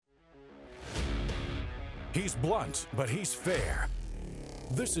He's blunt, but he's fair.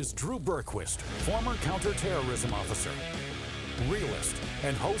 This is Drew Berquist, former counterterrorism officer, realist,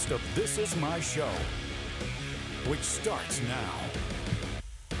 and host of This Is My Show, which starts now.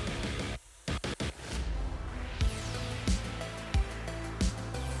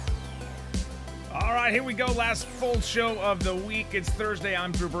 All right, here we go. Last full show of the week. It's Thursday.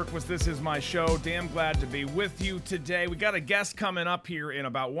 I'm Drew Berquist. This is my show. Damn glad to be with you today. We got a guest coming up here in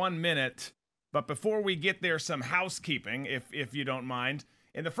about 1 minute. But before we get there, some housekeeping, if you don't mind.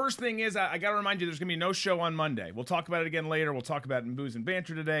 And the first thing is, I got to remind you, there's going to be no show on Monday. We'll talk about it again later. We'll talk about it in Booze and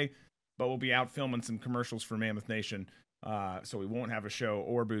Banter today. But we'll be out filming some commercials for Mammoth Nation. So we won't have a show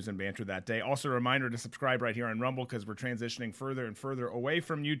or Booze and Banter that day. Also, a reminder to subscribe right here on Rumble because we're transitioning further and further away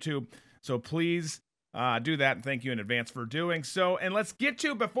from YouTube. So please do that, and thank you in advance for doing so. And let's get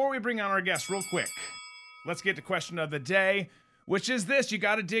to, before we bring on our guest real quick, let's get to question of the day, which is this. You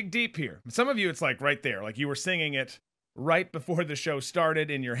got to dig deep here. Some of you, it's like right there, like you were singing it right before the show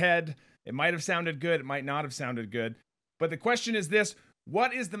started in your head. It might have sounded good. It might not have sounded good. But the question is this.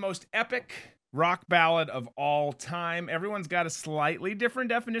 What is the most epic rock ballad of all time? Everyone's got a slightly different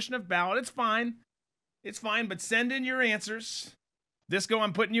definition of ballad. It's fine. It's fine, but send in your answers. Disco,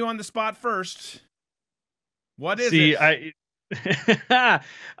 I'm putting you on the spot first. What is it? I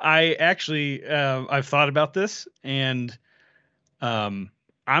actually, I've thought about this, and I'm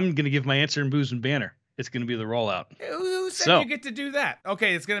going to give my answer in Booze and Banter. It's going to be the Rollout. Who said you get to do that?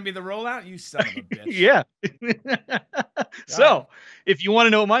 Okay, it's going to be the Rollout? You son of a bitch. Yeah. So, if you want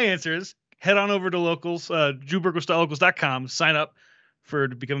to know what my answer is, head on over to locals, drewberquist.locals.com, sign up to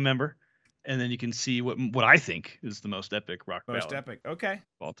become a member, and then you can see what I think is the most epic rock ballad. Most epic, okay.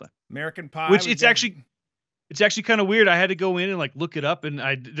 Of all time. American Pie. Which it's actually kind of weird. I had to go in and like look it up, and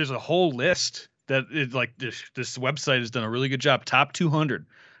there's a whole list that is like this website has done a really good job. Top 200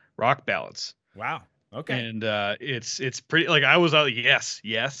 rock ballads. Wow. Okay. And it's pretty, like I was like, yes.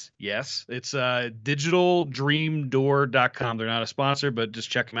 It's digitaldreamdoor.com. They're not a sponsor, but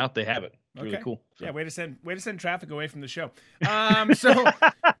just check them out. They have it. It's really cool. So. Yeah, way to send traffic away from the show.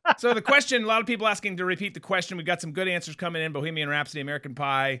 So the question, a lot of people asking to repeat the question. We've got some good answers coming in. Bohemian Rhapsody, American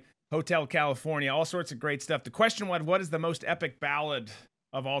Pie, Hotel California, all sorts of great stuff. The question was, what is the most epic ballad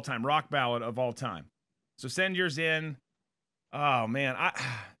of all time, rock ballad of all time? So send yours in. Oh man,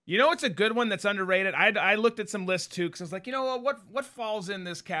 you know it's a good one that's underrated. I looked at some lists too because I was like, you know what falls in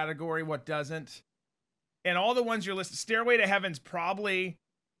this category, what doesn't, and all the ones you're listed. Stairway to Heaven's probably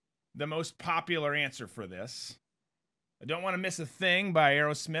the most popular answer for this. I Don't Want to Miss a Thing by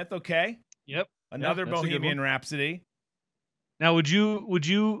Aerosmith. Okay. Yep. Another Bohemian Rhapsody. Now, would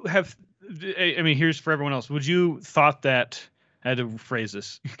you have? I mean, here's for everyone else. Would you thought that? I had to phrase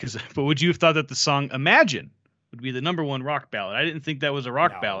this but would you have thought that the song "Imagine" would be the number one rock ballad? I didn't think that was a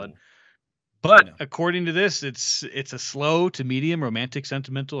rock ballad, but according to this, it's a slow to medium romantic,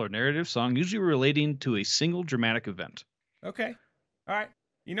 sentimental, or narrative song, usually relating to a single dramatic event. Okay, all right.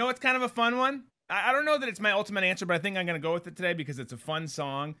 You know, it's kind of a fun one. I don't know that it's my ultimate answer, but I think I'm going to go with it today because it's a fun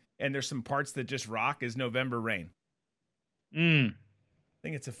song and there's some parts that just rock. Is November Rain? I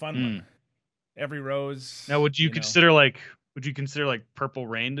think it's a fun one. Every Rose. Now, would you consider like Purple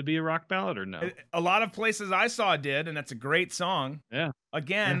Rain to be a rock ballad or no? A lot of places I saw did, and that's a great song. Yeah.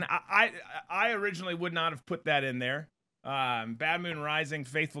 Again, yeah. I originally would not have put that in there. Bad Moon Rising,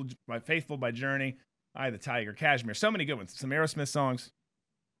 Faithful by Journey, Eye of the Tiger, Kashmir. So many good ones. Some Aerosmith songs.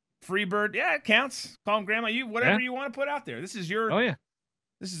 Freebird, yeah, it counts. Call him Grandma. Whatever you want to put out there. This is your. Oh yeah.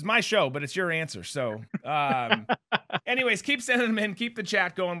 This is my show, but it's your answer. So, anyways, keep sending them in. Keep the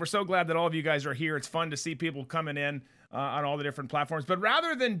chat going. We're so glad that all of you guys are here. It's fun to see people coming in on all the different platforms. But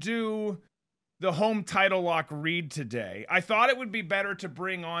rather than do the home title lock read today, I thought it would be better to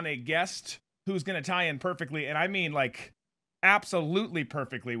bring on a guest who's going to tie in perfectly. And I mean, like, absolutely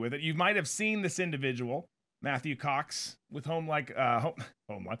perfectly with it. You might have seen this individual, Matthew Cox, with home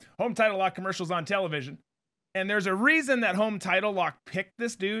title lock commercials on television. And there's a reason that Home Title Lock picked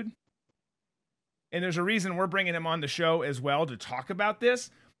this dude. And there's a reason we're bringing him on the show as well to talk about this.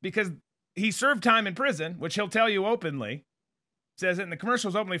 Because he served time in prison, which he'll tell you openly. Says it in the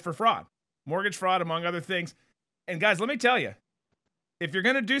commercials openly for fraud. Mortgage fraud, among other things. And guys, let me tell you. If you're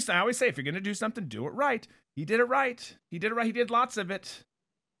going to do something, I always say, if you're going to do something, do it right. He did it right. He did lots of it.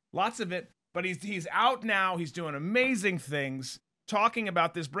 But he's out now. He's doing amazing things. Talking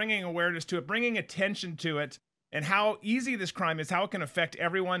about this, bringing awareness to it, bringing attention to it, and how easy this crime is, how it can affect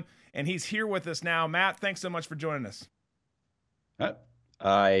everyone. And he's here with us now. Matt, thanks so much for joining us.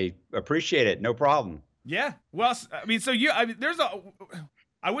 I appreciate it. No problem. Yeah. Well, I mean,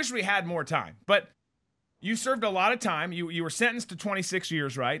 I wish we had more time, but you served a lot of time. You were sentenced to 26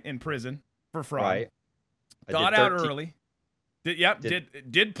 years, right, in prison for fraud. Right. Got out early.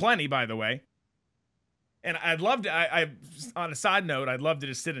 Did plenty, by the way. And I'd love to, I on a side note, I'd love to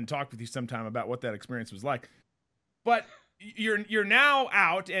just sit and talk with you sometime about what that experience was like. But you're now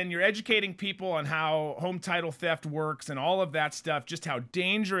out and you're educating people on how home title theft works and all of that stuff, just how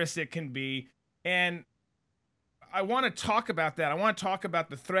dangerous it can be. And I want to talk about that. I want to talk about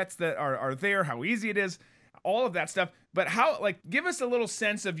the threats that are there, how easy it is, all of that stuff. But give us a little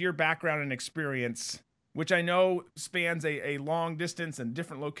sense of your background and experience, which I know spans a long distance and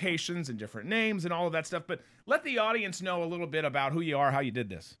different locations and different names and all of that stuff. But let the audience know a little bit about who you are, how you did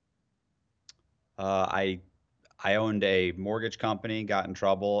this. I owned a mortgage company, got in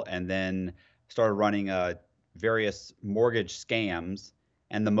trouble, and then started running various mortgage scams.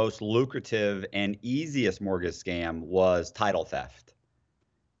 And the most lucrative and easiest mortgage scam was title theft.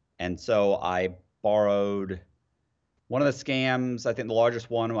 And so I borrowed one of the scams, I think the largest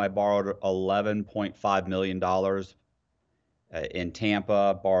one, I borrowed $11.5 million in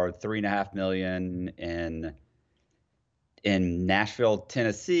Tampa, borrowed $3.5 million in Nashville,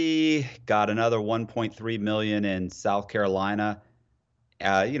 Tennessee, got another $1.3 million in South Carolina.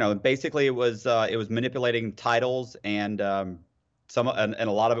 Basically it was manipulating titles and a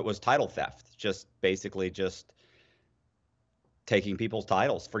lot of it was title theft, just taking people's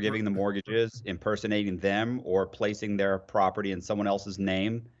titles, forgiving the mortgages, impersonating them, or placing their property in someone else's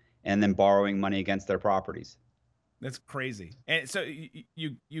name and then borrowing money against their properties. That's crazy. And so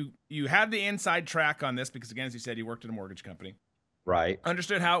you had the inside track on this because, again, as you said, you worked at a mortgage company. Right.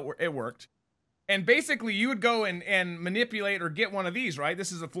 Understood how it worked. And basically you would go and manipulate or get one of these, right?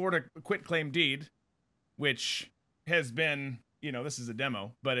 This is a Florida quitclaim deed, which has been, this is a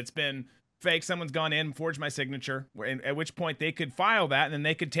demo, but it's been fake. Someone's gone in, forged my signature, at which point they could file that and then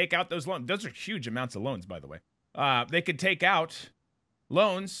they could take out those loans. Those are huge amounts of loans, by the way. They could take out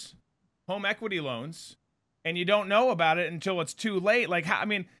loans, home equity loans, and you don't know about it until it's too late. Like, how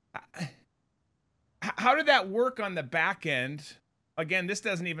did that work on the back end? Again, this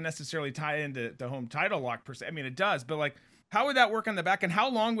doesn't even necessarily tie into the home title lock per se. I mean, it does, but how would that work on the back end? How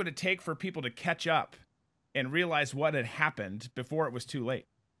long would it take for people to catch up and realize what had happened before it was too late?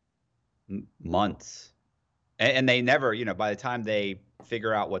 Months. And they never, by the time they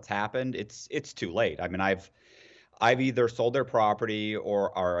figure out what's happened, it's too late. I mean, I've either sold their property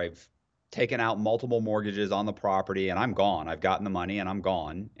or I've taken out multiple mortgages on the property and I'm gone. I've gotten the money and I'm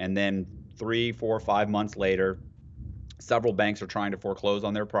gone. And then 3, 4, 5 months later, several banks are trying to foreclose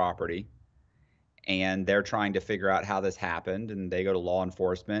on their property and they're trying to figure out how this happened. And they go to law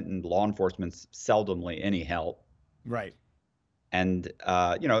enforcement, and law enforcement's seldomly any help. Right. And,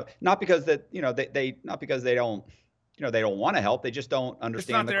 not because not because they don't, they don't want to help. They just don't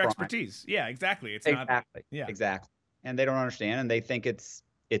understand the crime. It's not their expertise. Yeah, exactly. Exactly. And they don't understand, and they think it's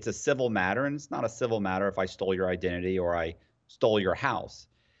a civil matter, and it's not a civil matter if I stole your identity or I stole your house.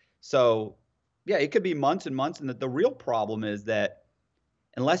 So, yeah, it could be months and months. And the real problem is that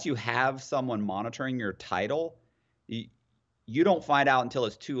unless you have someone monitoring your title, you don't find out until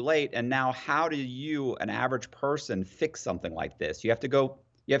it's too late. And now how do you, an average person, fix something like this? You need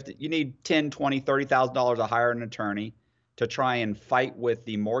 $10,000, $20,000, $30,000 to hire an attorney to try and fight with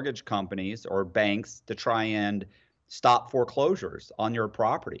the mortgage companies or banks to try and stop foreclosures on your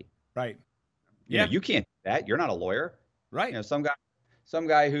property. Right. You can't do that. You're not a lawyer. Right. Some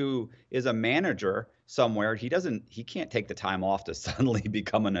guy who is a manager somewhere, he can't take the time off to suddenly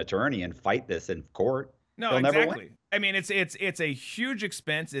become an attorney and fight this in court. No, exactly. I mean, it's a huge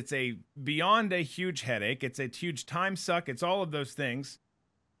expense. It's beyond a huge headache. It's a huge time suck. It's all of those things.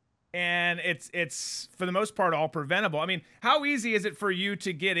 And it's for the most part all preventable. I mean, how easy is it for you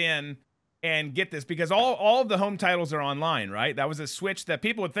to get in and get this? Because all of the home titles are online, right? That was a switch that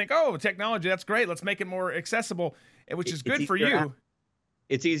people would think, oh, technology, that's great. Let's make it more accessible, which is good for you.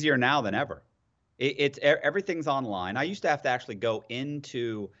 It's easier now than ever. Everything's online. I used to have to actually go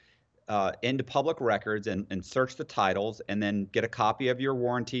into public records and search the titles and then get a copy of your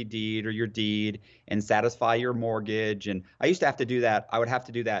warranty deed or your deed and satisfy your mortgage. And I used to have to do that. I would have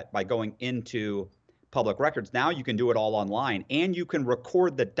to do that by going into public records. Now you can do it all online and you can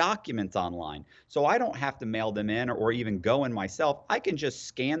record the documents online. So I don't have to mail them in or even go in myself. I can just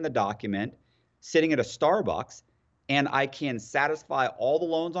scan the document sitting at a Starbucks and I can satisfy all the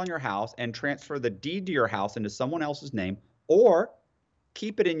loans on your house and transfer the deed to your house into someone else's name, or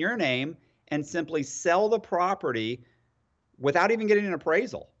keep it in your name and simply sell the property without even getting an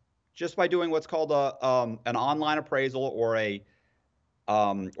appraisal, just by doing what's called an online appraisal or a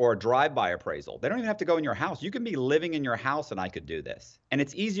drive-by appraisal. They don't even have to go in your house. You can be living in your house and I could do this. And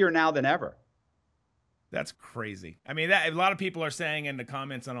it's easier now than ever. That's crazy. I mean, a lot of people are saying in the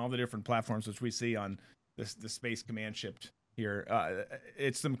comments on all the different platforms, which we see on the Space Command ship here.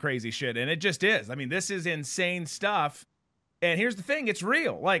 It's some crazy shit, and it just is. I mean, this is insane stuff. And here's the thing, it's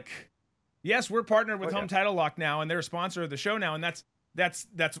real. Like, yes, we're partnered with Home Title Lock now, and they're a sponsor of the show now, and that's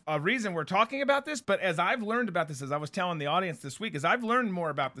a reason we're talking about this. But as I've learned about this, as I was telling the audience this week, as I've learned more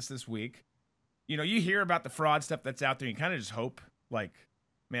about this week, you know, you hear about the fraud stuff that's out there, and you kind of just hope, like,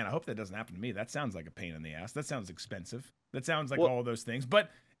 man, I hope that doesn't happen to me. That sounds like a pain in the ass. That sounds expensive. That sounds like all those things. But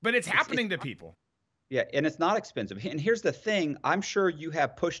it's happening to people. Yeah, and it's not expensive. And here's the thing, I'm sure you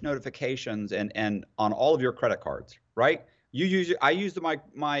have push notifications and on all of your credit cards, right? I use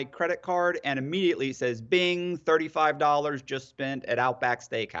my credit card, and immediately it says, bing, $35 just spent at Outback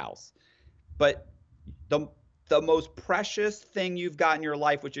Steakhouse. But the most precious thing you've got in your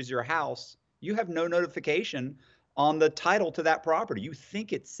life, which is your house, you have no notification on the title to that property. You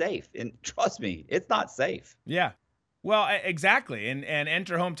think it's safe, and trust me, it's not safe. Yeah, well, exactly. And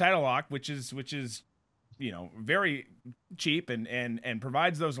enter Home Title Lock, which is you know, very cheap and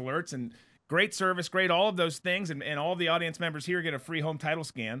provides those alerts and great service, great all of those things, and all of the audience members here get a free home title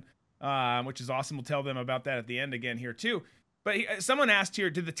scan, which is awesome. We'll tell them about that at the end again here too. But someone asked here,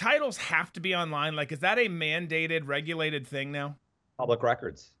 do the titles have to be online? Like, is that a mandated, regulated thing now? Public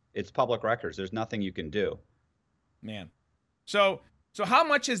records. It's public records. There's nothing you can do. Man. So how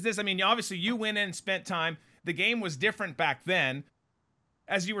much is this? I mean, obviously you went in and spent time. The game was different back then.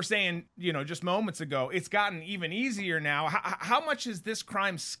 As you were saying, you know, just moments ago, it's gotten even easier now. How much has this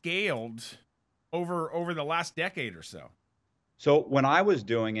crime scaled over the last decade or so? So when I was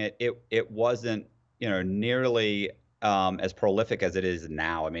doing it, it wasn't, you know, nearly as prolific as it is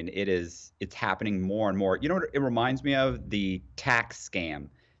now. I mean, it's happening more and more. You know what it reminds me of? The tax scam.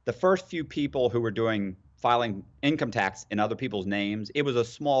 The first few people who were filing income tax in other people's names, it was a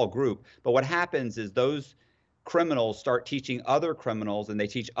small group. But what happens is those criminals start teaching other criminals, and they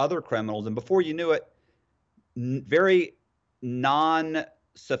teach other criminals, and before you knew it, very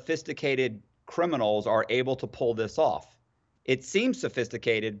non-sophisticated criminals are able to pull this off. It seems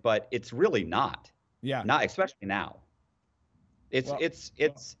sophisticated, but it's really not. Yeah. Not especially now. It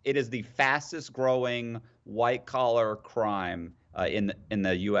is the fastest growing white collar crime in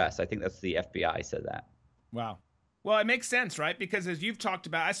the U.S. I think that's the FBI said that. Wow. Well, it makes sense, right? Because as you've talked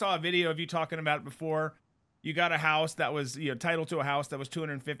about, I saw a video of you talking about it before. You got a house that was, you know, title to a house that was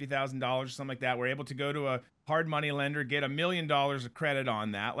 $250,000 or something like that. We're able to go to a hard money lender, get $1 million of credit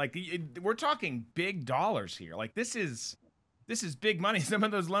on that. Like, we're talking big dollars here. Like, this is big money. Some of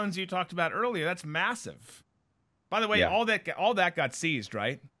those loans you talked about earlier, that's massive. By the way, Yeah. all that got seized,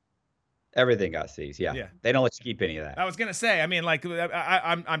 right? Everything got seized. Yeah. They don't let you keep any of that. I was gonna say. I mean, like,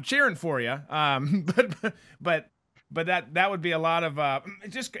 I'm cheering for you. But that would be a lot of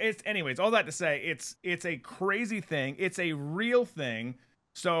anyways. All that to say, it's a crazy thing. It's a real thing.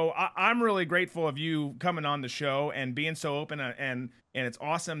 So I'm really grateful of you coming on the show and being so open, and it's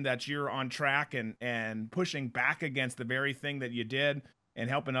awesome that you're on track and pushing back against the very thing that you did and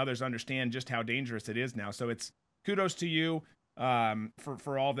helping others understand just how dangerous it is now. So it's kudos to you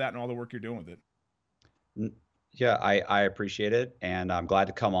for all of that and all the work you're doing with it. Yeah, I appreciate it, and I'm glad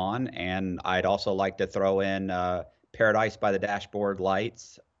to come on. And I'd also like to throw in Paradise by the Dashboard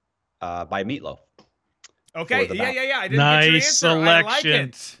Lights by Meatloaf. Okay, yeah. I didn't nice get your answer. Selection. I like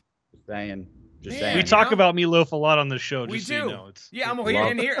it. Just Man, saying. We talk about Meatloaf a lot on the show. We Just do. So you know, Yeah, I'm here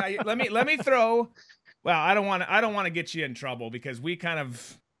and here. Let me throw. Well, I don't want to get you in trouble because we kind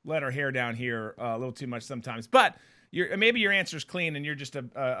of let our hair down here a little too much sometimes. But maybe your answer's clean and you're just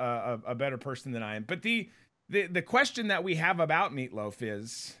a better person than I am. But the question that we have about Meatloaf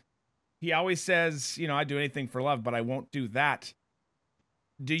is, he always says, you know, I do anything for love, but I won't do that.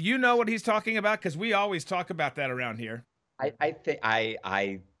 Do you know what he's talking about? Because we always talk about that around here. I think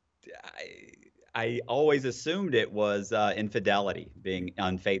I always assumed it was infidelity, being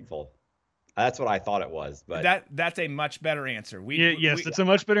unfaithful. That's what I thought it was, but that's a much better answer. It's a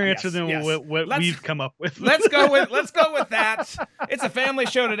much better answer than what we've come up with. let's go with that. It's a family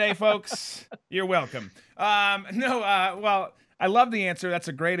show today, folks. You're welcome. Well, I love the answer. That's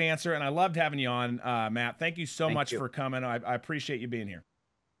a great answer, and I loved having you on, Matt. Thank you so much for coming. I appreciate you being here.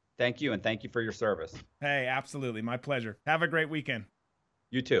 Thank you, and thank you for your service. Hey, absolutely, my pleasure. Have a great weekend.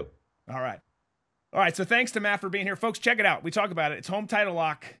 You too. All right, so thanks to Matt for being here. Folks, check it out. We talk about it. It's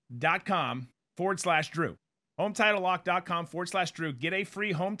HomeTitleLock.com/Drew. HomeTitleLock.com/Drew. Get a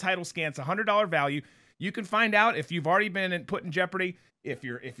free home title scan. It's a $100 value. You can find out if you've already been put in jeopardy. If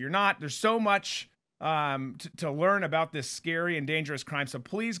you're not, there's so much to learn about this scary and dangerous crime. So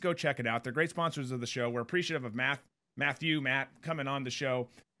please go check it out. They're great sponsors of the show. We're appreciative of Matt coming on the show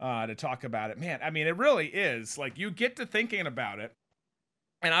to talk about it. Man, I mean, it really is like you get to thinking about it.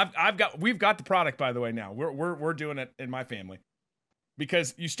 And we've got the product, by the way. Now we're doing it in my family,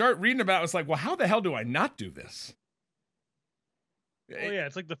 because you start reading about it, it's like, well, how the hell do I not do this? Oh yeah,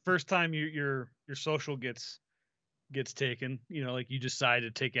 it's like the first time your social gets taken. You know, like you decide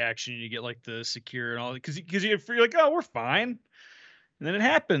to take action, you get like the secure and all, because you're like, oh, we're fine. And then it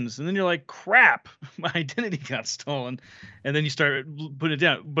happens, and then you're like, crap, my identity got stolen. And then you start putting it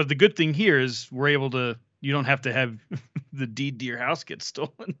down. But the good thing here is you don't have to have the deed to your house get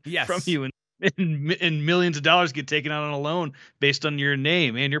stolen from you, and millions of dollars get taken out on a loan based on your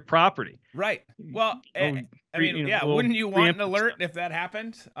name and your property. Right. Well, wouldn't you want an alert if that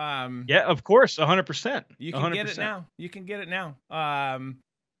happened? Yeah, of course, 100%. You can 100%. Get it now. You can get it now.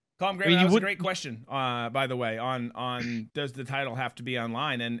 Calm Graham, that was a great question, by the way, on does the title have to be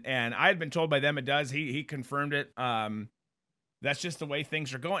online? And I had been told by them it does. He confirmed it. That's just the way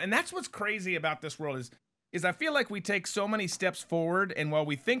things are going. And that's what's crazy about this world is I feel like we take so many steps forward, and while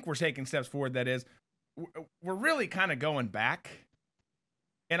we think we're taking steps forward, that is, we're really kind of going back.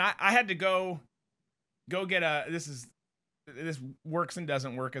 And I had to go get this works and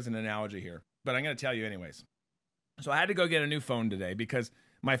doesn't work as an analogy here, but I'm going to tell you anyways. So I had to go get a new phone today because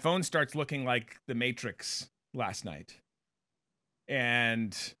my phone starts looking like the Matrix last night.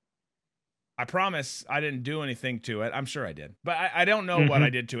 And I promise I didn't do anything to it. I'm sure I did, but I don't know what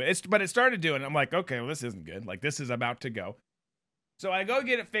I did to it. But it started doing it. I'm like, okay, well, this isn't good. Like, this is about to go. So I go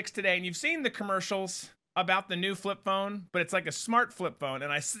get it fixed today, and you've seen the commercials about the new flip phone, but it's like a smart flip phone,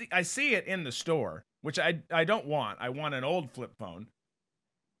 and I see it in the store, which I don't want. I want an old flip phone.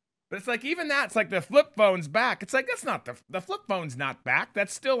 But it's like, even that, it's like the flip phone's back. It's like, that's not the flip phone's not back.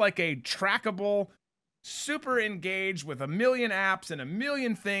 That's still like a trackable, super engaged with a million apps and a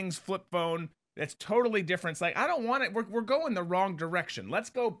million things flip phone that's totally different. It's like, I don't want it. We're going the wrong direction. Let's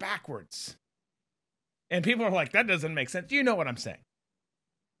go backwards. And people are like, that doesn't make sense. You know what I'm saying?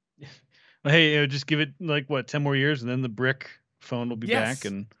 Well, hey, just give it like 10 more years, and then the brick phone will be back.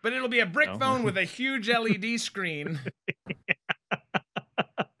 But it'll be a brick phone with a huge LED screen.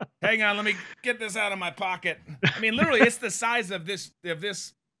 Hang on, let me get this out of my pocket. I mean, literally, it's the size of this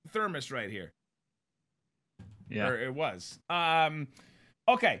thermos right here. Yeah, or it was.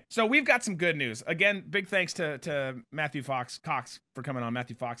 Okay, so we've got some good news. Again, big thanks to Matthew Cox for coming on.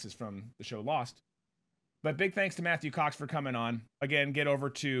 Matthew Fox is from the show Lost. But big thanks to Matthew Cox for coming on. Again, get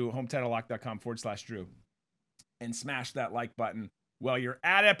over to hometitlelock.com/Drew and smash that like button while you're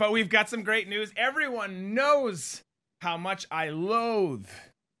at it. But we've got some great news. Everyone knows how much I loathe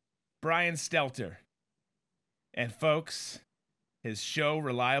Brian Stelter. And folks, his show,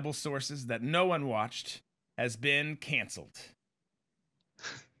 Reliable Sources, that no one watched, has been canceled.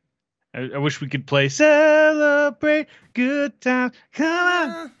 I wish we could play Celebrate Good Times, come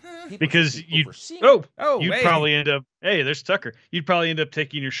on. Because you'd probably end up, hey, there's Tucker. You'd probably end up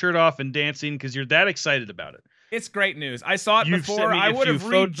taking your shirt off and dancing because you're that excited about it. It's great news. I saw it before. I would have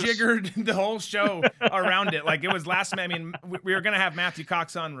rejiggered the whole show around it. Like, it was last minute. I mean, we were going to have Matthew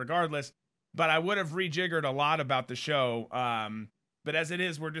Cox on regardless, but I would have rejiggered a lot about the show. But as it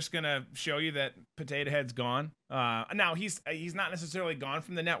is, we're just going to show you that Potato Head's gone. Now, he's not necessarily gone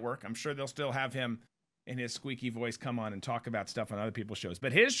from the network. I'm sure they'll still have him in his squeaky voice come on and talk about stuff on other people's shows.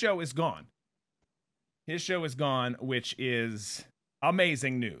 But his show is gone. His show is gone, which is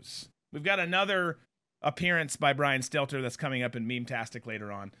amazing news. We've got another appearance by Brian Stelter that's coming up in Meme-tastic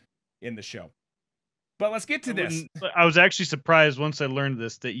later on in the show. But let's get to this. I was actually surprised once I learned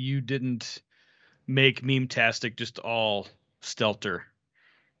this that you didn't make Meme-tastic just all Stelter.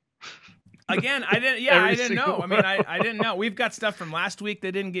 Again, I didn't. Yeah, I didn't know. I mean, I didn't know. We've got stuff from last week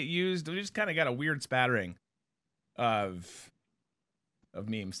that didn't get used. We just kind of got a weird spattering of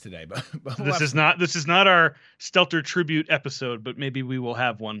memes today. But this is not our Stelter tribute episode. But maybe we will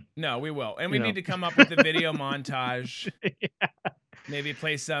have one. No, we will, and we need to come up with a video montage. Yeah. Maybe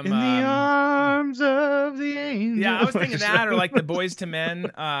play some in the arms of the angel. Yeah, I was thinking that, or like the Boys to Men.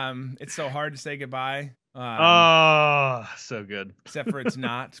 It's so hard to say goodbye. So good. Except for it's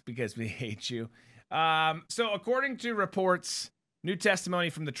not, because we hate you. So according to reports, new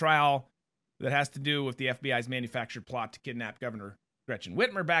testimony from the trial that has to do with the FBI's manufactured plot to kidnap Governor Gretchen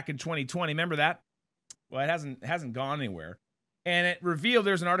Whitmer back in 2020. Remember that? Well, it hasn't gone anywhere. And it revealed,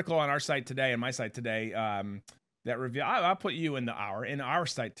 there's an article on our site today, and my site today, that reveal. I'll put you in our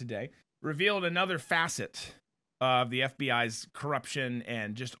site today, revealed another facet of the FBI's corruption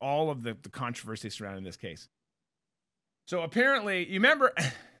and just all of the controversy surrounding this case. So apparently, the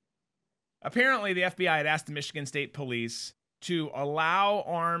FBI had asked the Michigan State Police to allow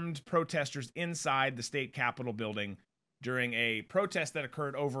armed protesters inside the state Capitol building during a protest that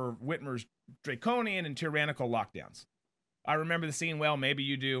occurred over Whitmer's draconian and tyrannical lockdowns. I remember the scene well. Maybe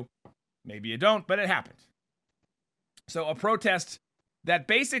you do, maybe you don't, but it happened. So a protest that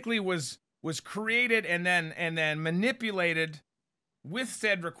basically was created and then manipulated with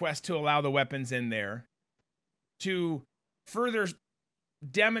said request to allow the weapons in there to further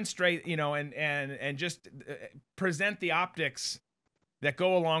demonstrate, and just present the optics that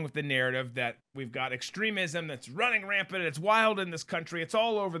go along with the narrative that we've got extremism that's running rampant. It's wild in this country. It's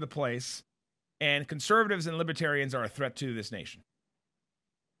all over the place. And conservatives and libertarians are a threat to this nation.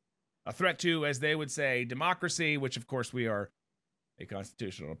 A threat to, as they would say, democracy, which of course we are a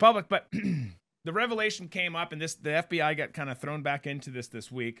constitutional republic. But the revelation came up, and the FBI got kind of thrown back into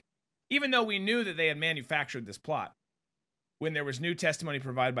this week, even though we knew that they had manufactured this plot. When there was new testimony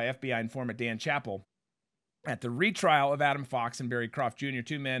provided by FBI informant Dan Chappell at the retrial of Adam Fox and Barry Croft Jr.,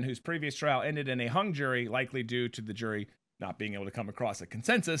 two men whose previous trial ended in a hung jury, likely due to the jury not being able to come across a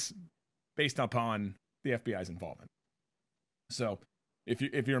consensus based upon the FBI's involvement. So, if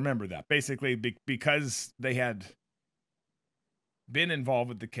you remember that, basically because they had been involved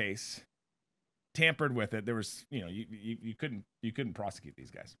with the case, tampered with it, there was, you couldn't prosecute these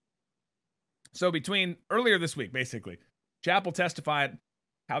guys. So between earlier this week, basically, Chappell testified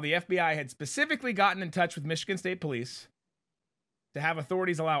how the FBI had specifically gotten in touch with Michigan State Police to have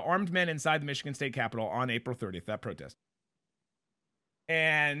authorities allow armed men inside the Michigan State Capitol on April 30th, that protest.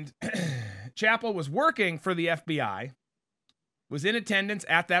 And Chappell was working for the FBI, was in attendance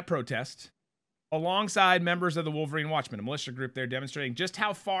at that protest, alongside members of the Wolverine Watchmen, a militia group there, demonstrating just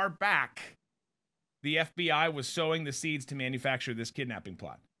how far back the FBI was sowing the seeds to manufacture this kidnapping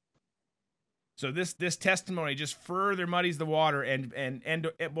plot. So this testimony just further muddies the water, and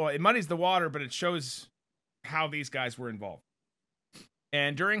it muddies the water, but it shows how these guys were involved.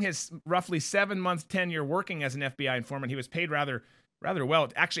 And during his roughly 7-month tenure working as an FBI informant, he was paid rather well.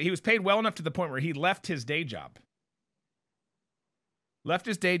 Actually, he was paid well enough to the point where he left his day job.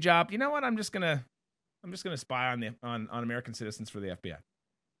 You know what? I'm just gonna spy on American citizens for the FBI.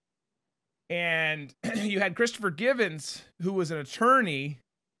 And you had Christopher Givens, who was an attorney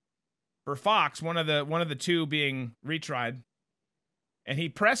for Fox, one of the two being retried, and he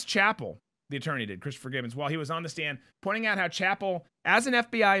pressed Chappell, the attorney did, Christopher Givens, while he was on the stand, pointing out how Chappell, as an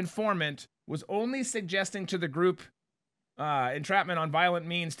FBI informant, was only suggesting to the group entrapment on violent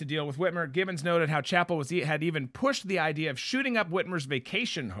means to deal with Whitmer. Givens noted how Chappell had even pushed the idea of shooting up Whitmer's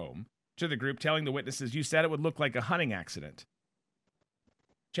vacation home to the group, telling the witnesses, "You said it would look like a hunting accident."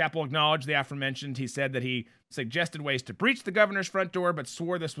 Chappell acknowledged the aforementioned. He said that he suggested ways to breach the governor's front door, but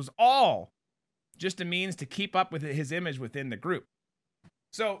swore this was all just a means to keep up with his image within the group.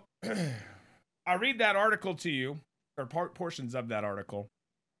 So I'll read that article to you, or portions of that article,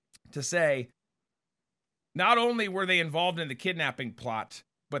 to say not only were they involved in the kidnapping plot,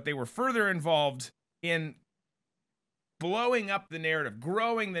 but they were further involved in blowing up the narrative,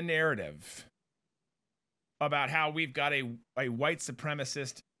 growing the narrative about how we've got a white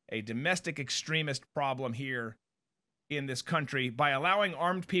supremacist, a domestic extremist problem here in this country by allowing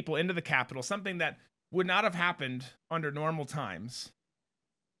armed people into the Capitol, something that would not have happened under normal times.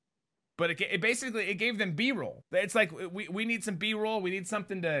 But it basically gave them B-roll. It's like, we need some B-roll. We need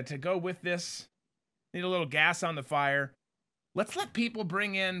something to go with this. Need a little gas on the fire. Let's let people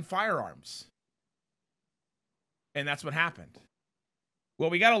bring in firearms. And that's what happened. Well,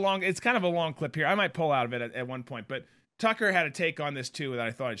 we got it's kind of a long clip here. I might pull out of it at one point, but Tucker had a take on this too that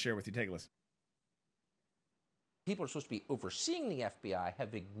I thought I'd share with you. Take a listen. People are supposed to be overseeing the FBI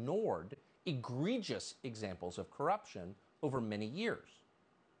have ignored egregious examples of corruption over many years.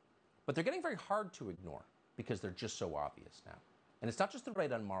 But they're getting very hard to ignore because they're just so obvious now. And it's not just the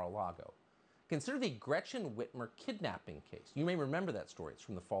raid on Mar-a-Lago. Consider the Gretchen Whitmer kidnapping case. You may remember that story. It's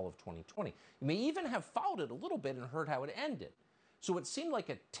from the fall of 2020. You may even have followed it a little bit and heard how it ended. So it seemed like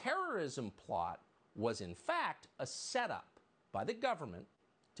a terrorism plot was in fact a setup by the government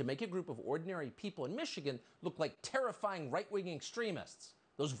to make a group of ordinary people in Michigan look like terrifying right-wing extremists,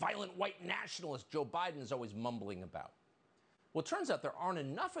 those violent white nationalists Joe Biden is always mumbling about. Well, it turns out there aren't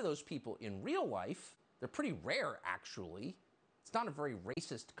enough of those people in real life. They're pretty rare, actually. It's not a very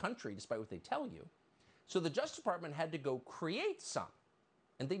racist country, despite what they tell you. So the Justice Department had to go create some,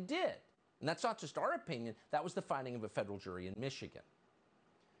 and they did. And that's not just our opinion. That was the finding of a federal jury in Michigan.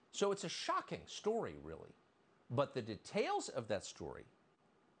 So it's a shocking story, really. But the details of that story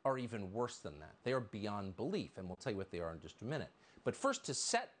are even worse than that. They are beyond belief, and we'll tell you what they are in just a minute. But first, to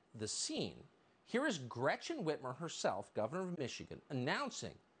set the scene, here is Gretchen Whitmer herself, governor of Michigan,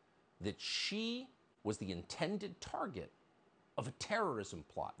 announcing that she was the intended target of a terrorism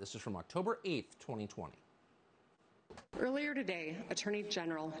plot. This is from October 8th, 2020. Earlier today, Attorney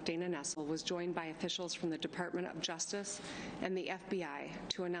General Dana Nessel was joined by officials from the Department of Justice and the FBI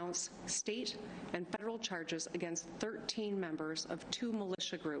to announce state and federal charges against 13 members of 2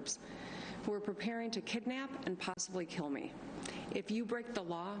 militia groups who are preparing to kidnap and possibly kill me. If you break the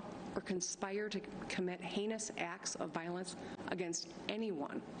law or conspire to commit heinous acts of violence against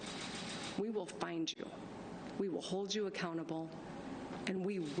anyone, we will find you, we will hold you accountable, and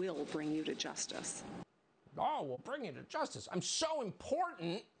we will bring you to justice. Oh, we'll bring you to justice. I'm so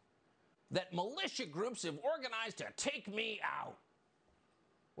important that militia groups have organized to take me out.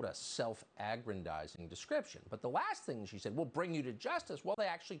 What a self-aggrandizing description. But the last thing she said, we'll bring you to justice. Well, they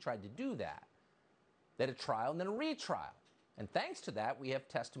actually tried to do that. They had a trial and then a retrial. And thanks to that, we have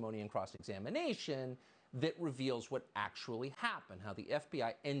testimony and cross-examination that reveals what actually happened, how the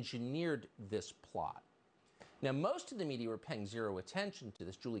FBI engineered this plot. Now, most of the media were paying zero attention to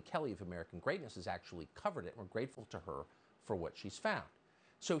this. Julie Kelly of American Greatness has actually covered it, and we're grateful to her for what she's found.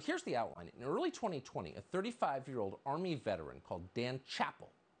 So here's the outline. In early 2020, a 35-year-old Army veteran called Dan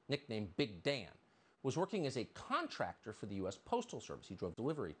Chappell, nicknamed Big Dan, was working as a contractor for the U.S. Postal Service. He drove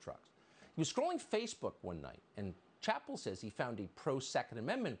delivery trucks. He was scrolling Facebook one night, and Chappell says he found a pro-Second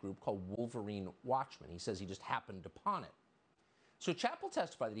Amendment group called Wolverine Watchmen. He says he just happened upon it. So Chappell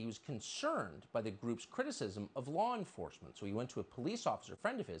testified that he was concerned by the group's criticism of law enforcement. So he went to a police officer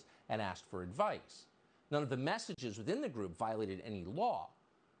friend of his and asked for advice. None of the messages within the group violated any law.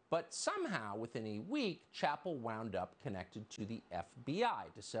 But somehow, within a week, Chappell wound up connected to the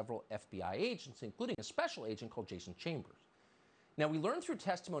FBI, to several FBI agents, including a special agent called Jason Chambers. Now, we learned through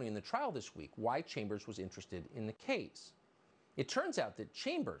testimony in the trial this week why Chambers was interested in the case. It turns out that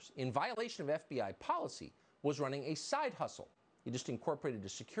Chambers, in violation of FBI policy, was running a side hustle. He just incorporated a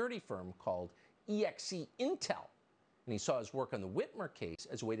security firm called EXE Intel, and he saw his work on the Whitmer case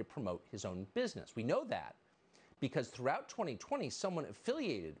as a way to promote his own business. We know that because throughout 2020, someone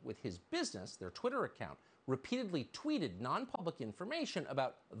affiliated with his business, their Twitter account, repeatedly tweeted non-public information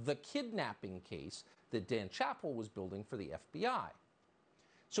about the kidnapping case that Dan Chappell was building for the FBI.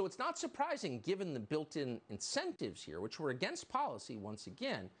 So it's not surprising, given the built-in incentives here, which were against policy once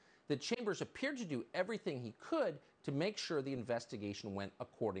again, that Chambers appeared to do everything he could to make sure the investigation went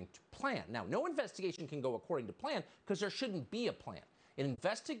according to plan. Now, no investigation can go according to plan because there shouldn't be a plan. An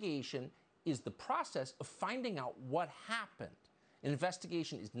investigation is the process of finding out what happened. An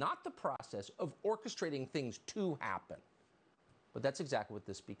investigation is not the process of orchestrating things to happen. But that's exactly what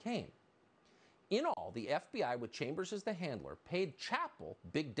this became. In all, the FBI, with Chambers as the handler, paid Chappell,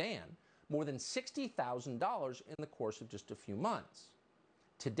 Big Dan, more than $60,000 in the course of just a few months.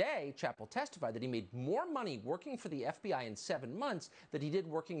 Today, Chappell testified that he made more money working for the FBI in 7 months than he did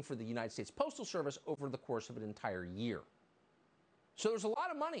working for the United States Postal Service over the course of an entire year. So there's a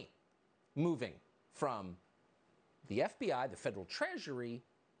lot of money moving from the FBI, the Federal Treasury,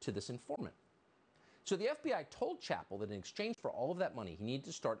 to this informant. So the FBI told Chappell that in exchange for all of that money, he needed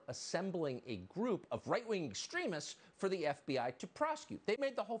to start assembling a group of right-wing extremists for the FBI to prosecute. They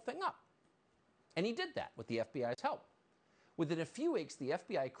made the whole thing up. And he did that with the FBI's help. Within a few weeks, the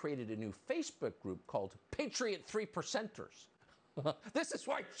FBI created a new Facebook group called Patriot 3%ers. This is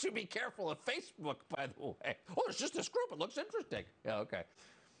why you should be careful of Facebook, by the way. Oh, it's just this group. It looks interesting. Yeah, okay.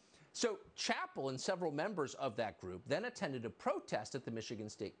 So Chappell and several members of that group then attended a protest at the Michigan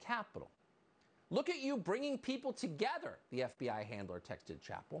State Capitol. Look at you bringing people together, the FBI handler texted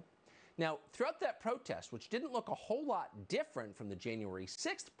Chappell. Now, throughout that protest, which didn't look a whole lot different from the January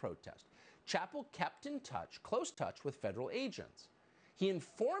 6th protest, Chappell kept in touch, close touch with federal agents. He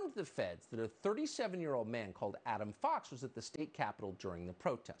informed the feds that a 37-year-old man called Adam Fox was at the state capitol during the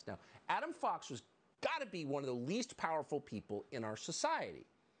protest. Now, Adam Fox was got to be one of the least powerful people in our society.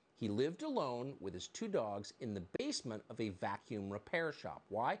 He lived alone with his 2 dogs in the basement of a vacuum repair shop.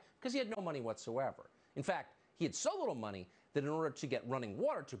 Why? Because he had no money whatsoever. In fact, he had so little money that in order to get running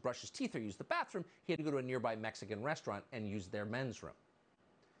water to brush his teeth or use the bathroom, he had to go to a nearby Mexican restaurant and use their men's room.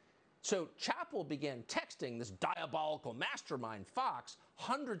 So Chappell began texting this diabolical mastermind, Fox,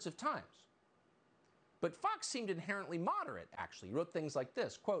 hundreds of times. But Fox seemed inherently moderate, actually. He wrote things like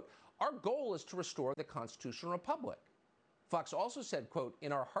this, quote, "Our goal is to restore the constitutional republic." Fox also said, quote,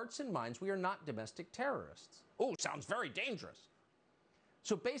 "In our hearts and minds, we are not domestic terrorists." Oh, sounds very dangerous.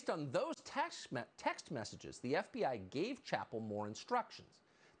 So based on those text messages, the FBI gave Chappell more instructions.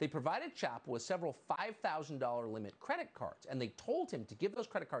 They provided Chappell with several $5,000 limit credit cards, and they told him to give those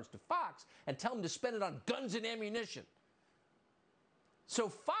credit cards to Fox and tell him to spend it on guns and ammunition. So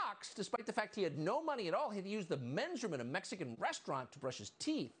Fox, despite the fact he had no money at all, he had to use the men's room in a Mexican restaurant to brush his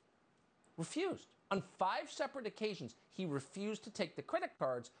teeth, refused. On 5 separate occasions, he refused to take the credit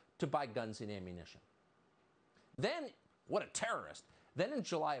cards to buy guns and ammunition. Then, what a terrorist. Then in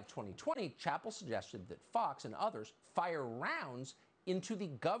July of 2020, Chappell suggested that Fox and others fire rounds into the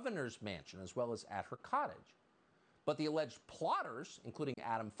governor's mansion as well as at her cottage. But the alleged plotters, including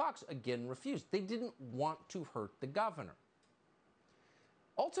Adam Fox, again refused. They didn't want to hurt the governor.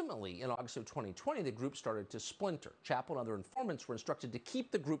 Ultimately, in August of 2020, the group started to splinter. Chappell and other informants were instructed to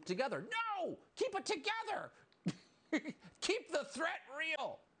keep the group together. No! Keep it together! Keep the threat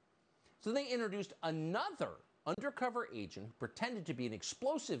real! So they introduced another undercover agent who pretended to be an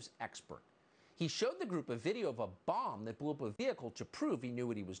explosives expert. He showed the group a video of a bomb that blew up a vehicle to prove he knew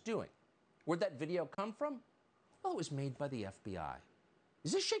what he was doing. Where'd that video come from? Well, it was made by the FBI.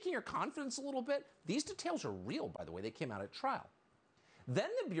 Is this shaking your confidence a little bit? These details are real, by the way. They came out at trial. Then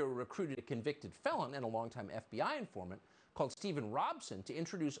the Bureau recruited a convicted felon and a longtime FBI informant called Stephen Robson to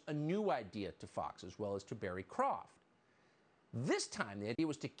introduce a new idea to Fox as well as to Barry Croft. This time, the idea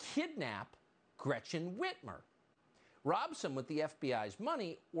was to kidnap Gretchen Whitmer. Robson, with the FBI's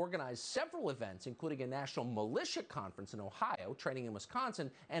money, organized several events, including a national militia conference in Ohio, training in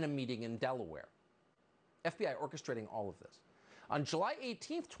Wisconsin, and a meeting in Delaware. FBI orchestrating all of this. On July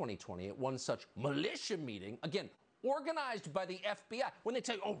 18th, 2020, at one such militia meeting, again, organized by the FBI, when they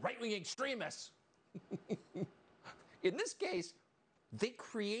tell you, oh, right-wing extremists. In this case, they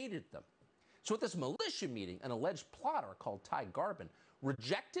created them. So at this militia meeting, an alleged plotter called Ty Garbin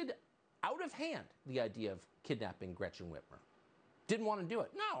rejected out of hand the idea of kidnapping Gretchen Whitmer. Didn't want to do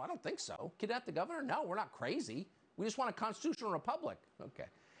it. No, I don't think so. Kidnap the governor? No, we're not crazy. We just want a constitutional republic. Okay.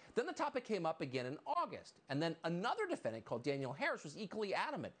 Then the topic came up again in August, and then another defendant called Daniel Harris was equally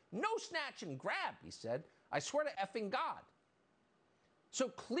adamant. No snatch and grab, he said. I swear to effing God. So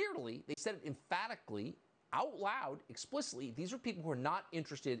clearly, they said it emphatically, out loud, explicitly, these are people who are not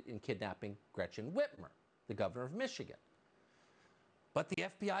interested in kidnapping Gretchen Whitmer, the governor of Michigan. But the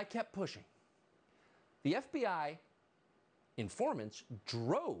FBI kept pushing. The FBI informants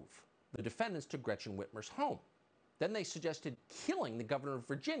drove the defendants to Gretchen Whitmer's home. Then they suggested killing the governor of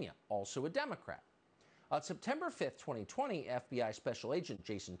Virginia, also a Democrat. On September 5th, 2020, FBI Special Agent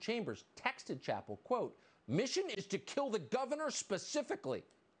Jason Chambers texted Chappell, quote, "Mission is to kill the governor specifically."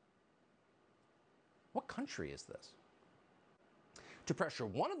 What country is this? To pressure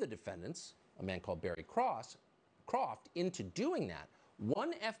one of the defendants, a man called Barry Croft, into doing that,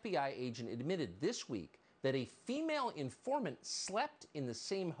 one FBI agent admitted this week that a female informant slept in the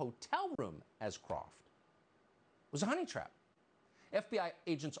same hotel room as Croft. It was a honey trap. FBI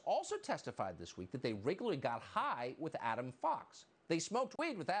agents also testified this week that they regularly got high with Adam Fox. They smoked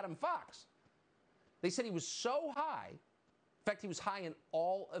weed with Adam Fox. They said he was so high, in fact, he was high in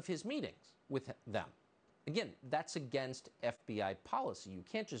all of his meetings with them. Again, that's against FBI policy. You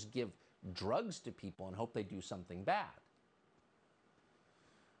can't just give drugs to people and hope they do something bad.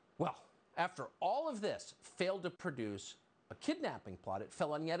 Well, after all of this failed to produce a kidnapping plot, it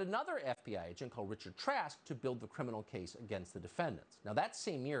fell on yet another FBI agent called Richard Trask to build the criminal case against the defendants. Now, that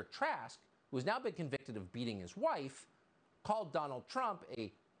same year, Trask, who has now been convicted of beating his wife, called Donald Trump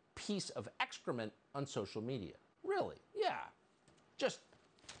a piece of excrement on social media. Really? Yeah. Just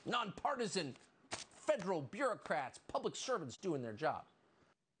nonpartisan federal bureaucrats, public servants doing their job.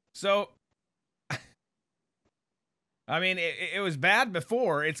 So, I mean, it was bad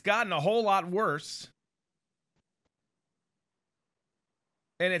before. It's gotten a whole lot worse.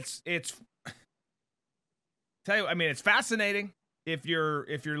 And it's tell you, I mean, it's fascinating if you're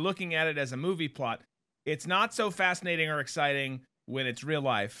looking at it as a movie plot. It's not so fascinating or exciting when it's real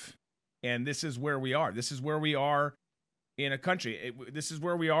life. And this is where we are. This is where we are in a country. This is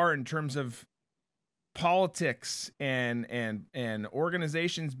where we are in terms of politics and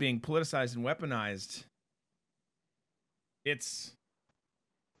organizations being politicized and weaponized. It's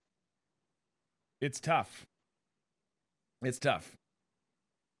tough. It's tough.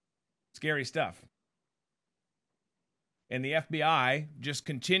 Scary stuff. And the FBI just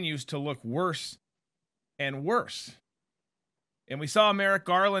continues to look worse and worse. And we saw Merrick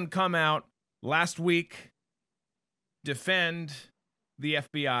Garland come out last week, defend the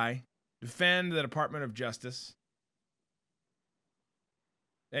FBI, defend the Department of Justice.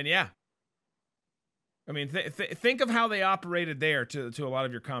 And yeah, I mean, think of how they operated there to a lot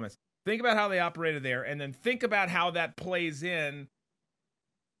of your comments. Think about how they operated there, and then think about how that plays in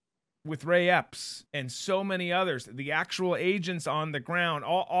with Ray Epps and so many others, the actual agents on the ground,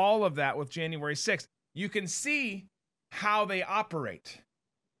 all of that with January 6th. You can see how they operate.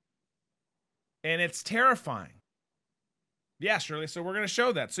 And it's terrifying. Yeah, Shirley, so we're going to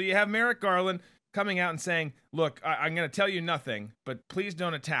show that. So you have Merrick Garland coming out and saying, look, I'm going to tell you nothing, but please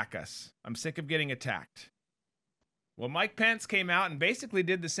don't attack us. I'm sick of getting attacked. Well, Mike Pence came out and basically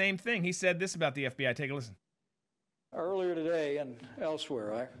did the same thing. He said this about the FBI. Take a listen. Earlier today and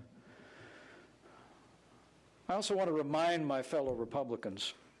elsewhere, I also want to remind my fellow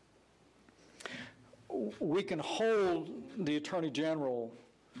Republicans, we can hold the Attorney General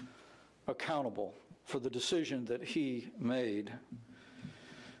accountable for the decision that he made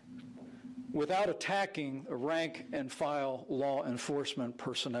without attacking rank and file law enforcement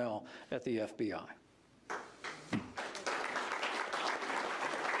personnel at the FBI.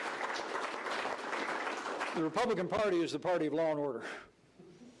 The Republican Party is the party of law and order.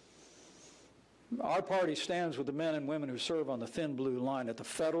 Our party stands with the men and women who serve on the thin blue line at the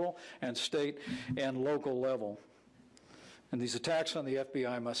federal and state and local level. And these attacks on the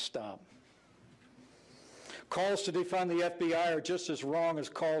FBI must stop. Calls to defund the FBI are just as wrong as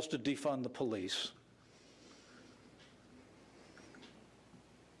calls to defund the police.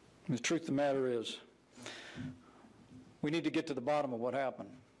 The truth of the matter is, we need to get to the bottom of what happened.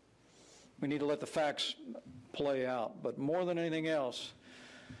 We need to let the facts play out. But more than anything else,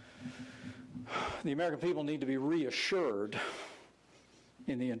 the American people need to be reassured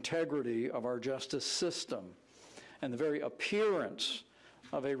in the integrity of our justice system and the very appearance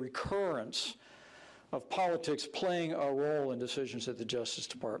of a recurrence of politics playing a role in decisions at the Justice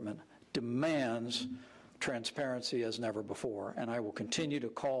Department demands transparency as never before. And I will continue to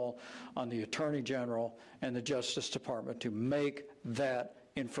call on the Attorney General and the Justice Department to make that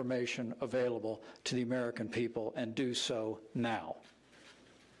information available to the American people and do so now.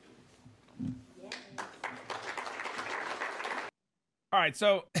 All right,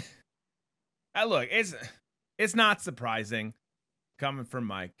 so look, it's not surprising coming from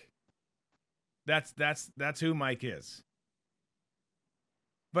Mike. That's who Mike is.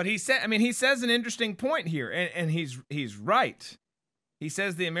 But he says an interesting point here, and he's right. He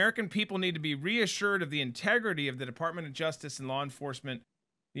says the American people need to be reassured of the integrity of the Department of Justice and law enforcement,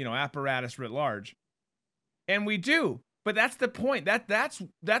 apparatus writ large. And we do. But that's the point.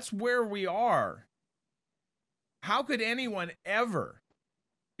 That's where we are. How could anyone ever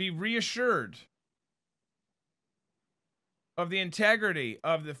be reassured of the integrity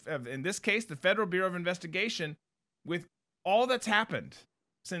of in this case, the Federal Bureau of Investigation, with all that's happened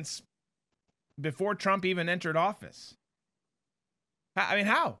since before Trump even entered office?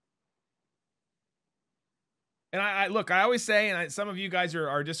 How? And I always say, and some of you guys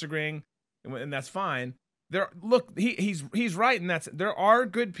are disagreeing, and that's fine. He's right, and there are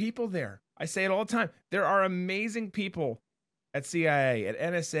good people there. I say it all the time. There are amazing people at CIA, at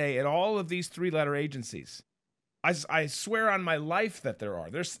NSA, at all of these three-letter agencies. I swear on my life that there are.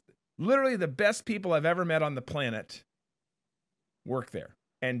 There's literally the best people I've ever met on the planet work there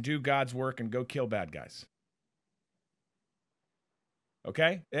and do God's work and go kill bad guys.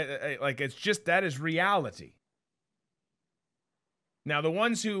 Okay? It's just, that is reality. Now, the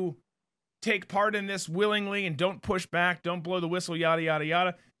ones who take part in this willingly and don't push back, don't blow the whistle, yada, yada,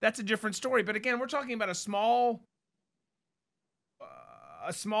 yada, that's a different story. But again, we're talking about a small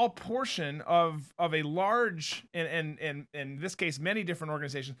portion of a large, and in this case, many different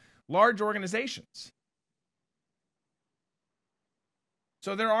organizations, large organizations.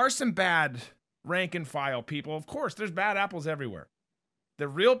 So there are some bad rank and file people. Of course, there's bad apples everywhere. The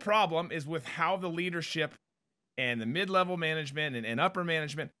real problem is with how the leadership and the mid-level management and upper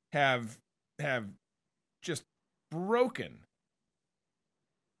management have just broken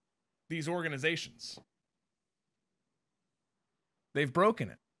these organizations. They've broken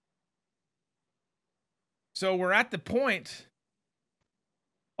it. So we're at the point,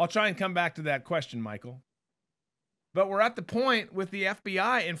 I'll try and come back to that question, Michael, but we're at the point with the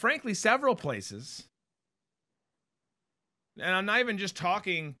FBI and frankly several places, and I'm not even just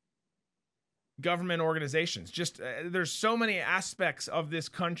talking government organizations, just there's so many aspects of this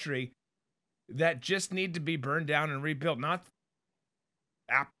country that just need to be burned down and rebuilt, not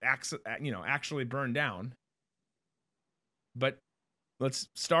actually burned down, but let's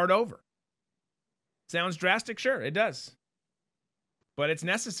start over. Sounds drastic? Sure, it does. But it's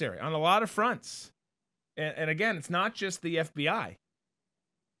necessary on a lot of fronts. And again, it's not just the FBI.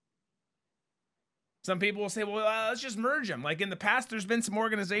 Some people will say, well, let's just merge them. Like in the past, there's been some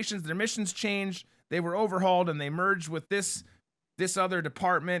organizations, their missions changed, they were overhauled, and they merged with this other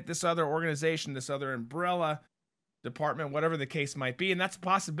department, this other organization, this other umbrella department, whatever the case might be. And that's a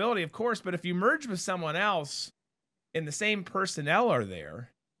possibility, of course. But if you merge with someone else and the same personnel are there,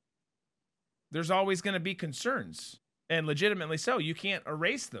 there's always going to be concerns, and legitimately so. You can't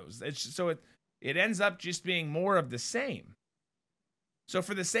erase those. It ends up just being more of the same. So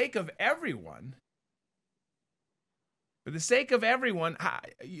for the sake of everyone,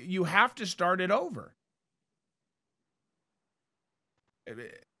 you have to start it over.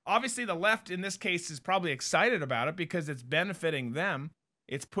 obviously the left in this case is probably excited about it because it's benefiting them.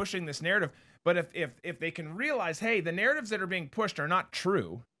 It's pushing this narrative. But if they can realize, hey, the narratives that are being pushed are not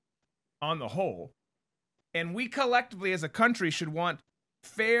true on the whole, and we collectively as a country should want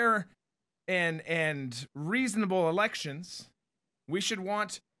fair and reasonable elections. We should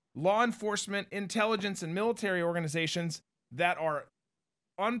want law enforcement, intelligence, and military organizations that are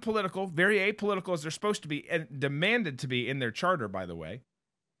unpolitical, very apolitical as they're supposed to be, and demanded to be in their charter, by the way.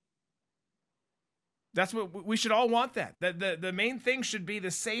 That's what we should all want. That the main thing should be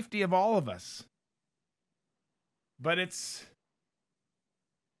the safety of all of us. But it's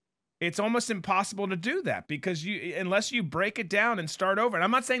almost impossible to do that because unless you break it down and start over. And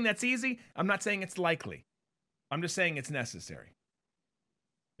I'm not saying that's easy. I'm not saying it's likely. I'm just saying it's necessary.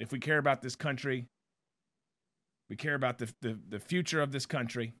 If we care about this country, we care about the future of this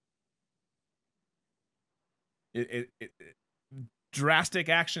country. Drastic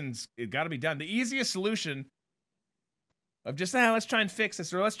actions, it got to be done. The easiest solution of just, let's try and fix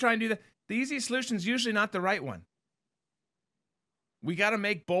this, or let's try and do that. The easiest solution is usually not the right one. We got to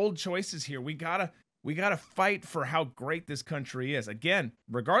make bold choices here. We got to fight for how great this country is. Again,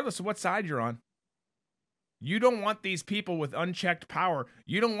 regardless of what side you're on. You don't want these people with unchecked power.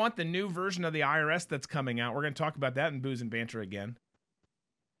 You don't want the new version of the IRS that's coming out. We're going to talk about that in Booze and Banter again.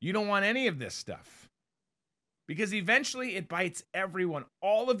 You don't want any of this stuff. Because eventually it bites everyone.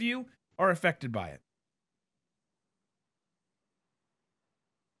 All of you are affected by it.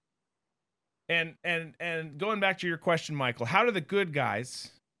 And going back to your question, Michael, how do the good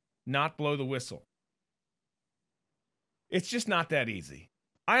guys not blow the whistle? It's just not that easy.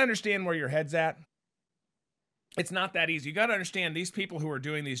 I understand where your head's at. It's not that easy. You got to understand these people who are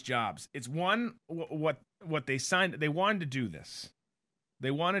doing these jobs. It's what they signed. They wanted to do this.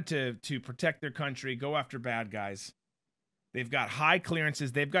 They wanted to protect their country, go after bad guys. They've got high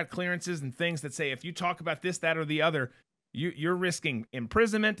clearances. They've got clearances and things that say if you talk about this, that, or the other, you're risking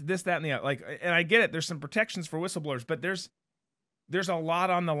imprisonment, this, that, and the other. And I get it. There's some protections for whistleblowers, but there's a lot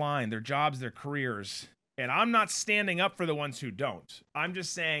on the line. Their jobs, their careers. And I'm not standing up for the ones who don't. I'm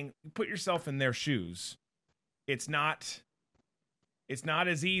just saying, put yourself in their shoes. It's not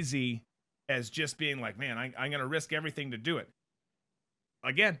as easy as just being like, man, I'm going to risk everything to do it.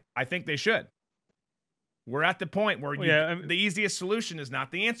 Again, I think they should. We're at the point where the easiest solution is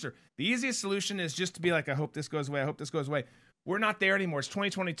not the answer. The easiest solution is just to be like, I hope this goes away. I hope this goes away. We're not there anymore. It's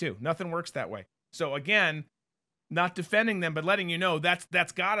 2022. Nothing works that way. So again, not defending them, but letting you know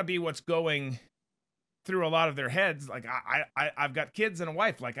that's got to be what's going through a lot of their heads. Like I've got kids and a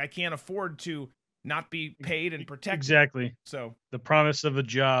wife. Like I can't afford to not be paid and protected. Exactly. So the promise of a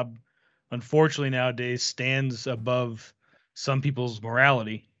job, unfortunately nowadays, stands above some people's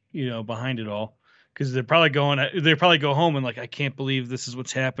morality, behind it all. Because they probably go home and like, I can't believe this is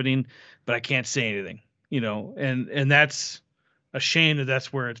what's happening, but I can't say anything, and that's a shame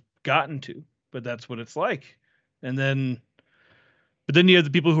that's where it's gotten to, but that's what it's like. But then you have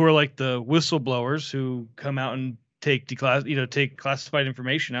the people who are like the whistleblowers who come out and take classified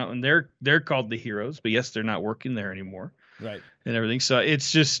information out, and they're called the heroes, but yes, they're not working there anymore. Right. And everything. So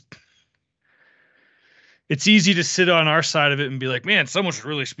it's easy to sit on our side of it and be like, man, someone should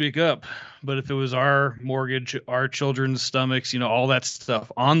really speak up. But if it was our mortgage, our children's stomachs, all that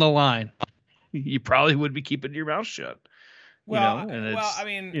stuff on the line, you probably would be keeping your mouth shut. Well,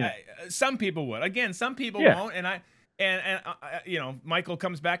 some people would. Again, some people won't. And Michael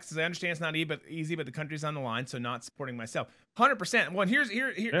comes back and says, I understand it's not easy, but the country's on the line, so not supporting myself. 100%. Well,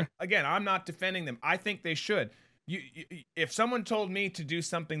 here again, I'm not defending them. I think they should. If someone told me to do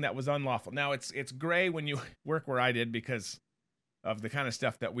something that was unlawful, now it's gray when you work where I did because of the kind of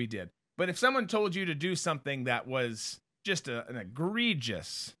stuff that we did. But if someone told you to do something that was just an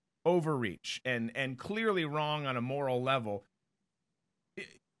egregious overreach and clearly wrong on a moral level,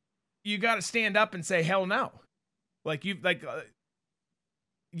 you got to stand up and say, hell no.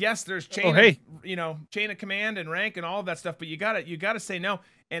 Yes, there's chain of command and rank and all of that stuff, but you got to say no.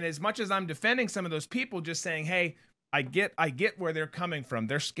 And as much as I'm defending some of those people, just saying, hey, I get where they're coming from.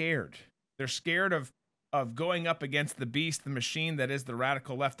 They're scared. They're scared of going up against the beast, the machine that is the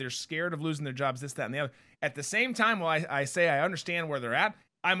radical left. They're scared of losing their jobs, this, that, and the other. At the same time, while I say I understand where they're at,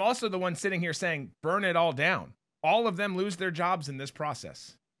 I'm also the one sitting here saying, burn it all down. All of them lose their jobs in this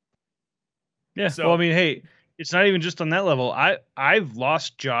process. Yeah. So, well, I mean, hey, it's not even just on that level. I've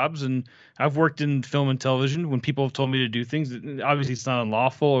lost jobs, and I've worked in film and television when people have told me to do things. Obviously, it's not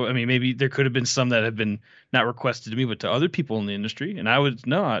unlawful. I mean, maybe there could have been some that have been not requested to me, but to other people in the industry. And I would,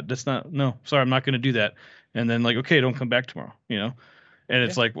 no, sorry, I'm not going to do that. And then like, okay, don't come back tomorrow, And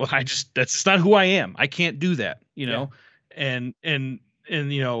it's like, well, that's not who I am. I can't do that, And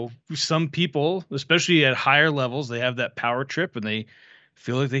some people, especially at higher levels, they have that power trip and they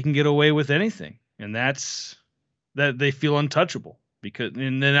feel like they can get away with anything, and that they feel untouchable. Because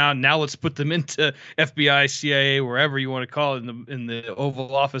and then now let's put them into FBI, CIA, wherever you want to call it, in the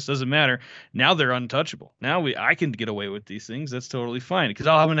Oval Office, doesn't matter. Now they're untouchable. Now I can get away with these things. That's totally fine, because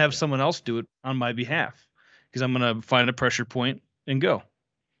I'm going to have someone else do it on my behalf, because I'm going to find a pressure point and go.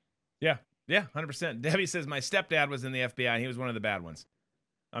 Yeah, 100%. Debbie says my stepdad was in the FBI and he was one of the bad ones.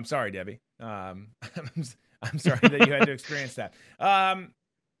 I'm sorry, Debbie. I'm sorry that you had to experience that.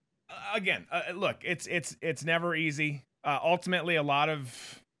 Again, look, it's never easy. Ultimately, a lot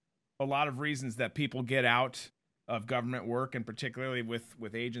of reasons that people get out of government work, and particularly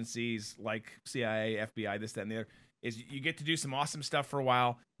with agencies like CIA, FBI, this, that, and the other, is you get to do some awesome stuff for a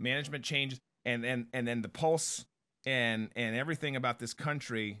while. Management changes, and then the pulse and everything about this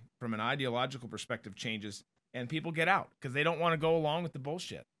country from an ideological perspective changes, and people get out because they don't want to go along with the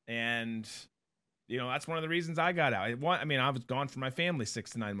bullshit. And that's one of the reasons I got out. I was gone from my family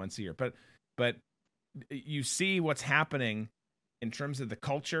 6 to 9 months a year, but you see what's happening in terms of the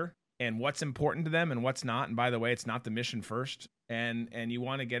culture and what's important to them and what's not. And by the way, it's not the mission first, and you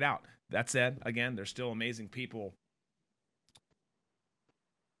want to get out. That said, again, there's still amazing people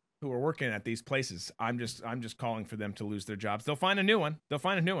who are working at these places. I'm just calling for them to lose their jobs. They'll find a new one.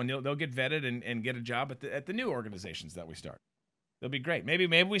 They'll get vetted and get a job at the new organizations that we start. They'll be great. Maybe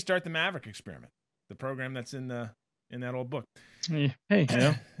we start the Maverick experiment, the program that's in that old book. Hey,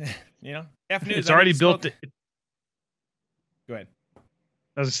 F News. It's already built. Go ahead.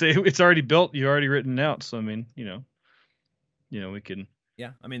 I was gonna say, it's already built. You already written it out. So we can.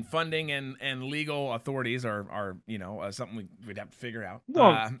 Yeah, funding and legal authorities are something we'd have to figure out.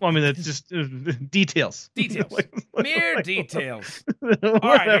 Well, that's just details. Details. Mere details. All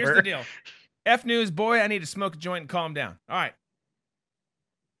right, here's the deal. F News, boy, I need to smoke a joint and calm down. All right.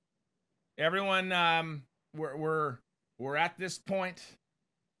 Everyone, we're at this point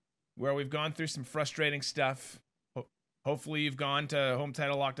where we've gone through some frustrating stuff. Hopefully you've gone to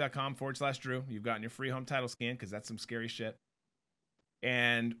HomeTitleLock.com/Drew. You've gotten your free home title scan, because that's some scary shit.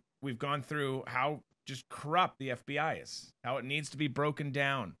 And we've gone through how just corrupt the FBI is, how it needs to be broken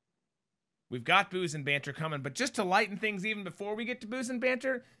down. We've got booze and banter coming, but just to lighten things even before we get to booze and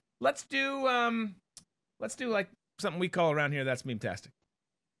banter, let's do like something we call around here, that's meme-tastic.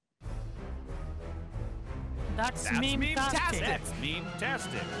 That's meme-tastic. That's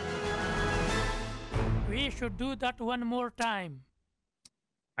meme-tastic. We should do that one more time.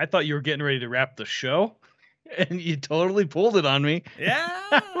 I thought you were getting ready to wrap the show, and you totally pulled it on me.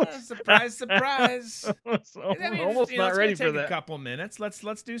 Yeah, surprise. I'm almost not ready for that. Take a couple minutes.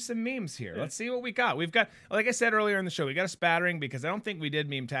 Let's do some memes here. Let's see what we got. We've got, like I said earlier in the show, we got a spattering, because I don't think we did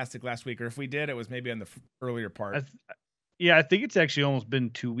meme-tastic last week, or if we did, it was maybe on the earlier part. I think it's actually almost been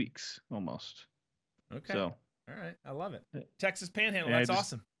 2 weeks, almost. Okay. So. All right, I love it. Texas Panhandle, that's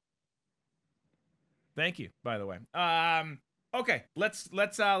awesome. Thank you, by the way. Okay, let's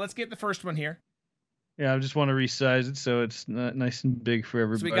get the first one here. Yeah, I just want to resize it so it's nice and big for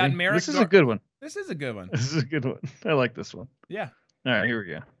everybody. So we got Merrick. This is a good one. This is a good one. This is a good one. I like this one. Yeah. All right, here we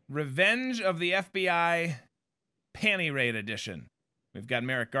go. Revenge of the FBI Panty Raid Edition. We've got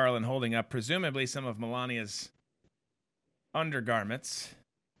Merrick Garland holding up presumably some of Melania's undergarments.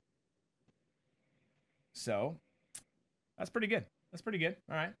 So, that's pretty good.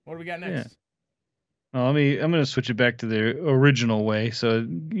 All right, what do we got next? Yeah. Well, I'm going to switch it back to the original way, so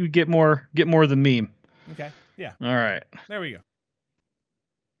you get more of the meme. Okay. Yeah. All right. There we go.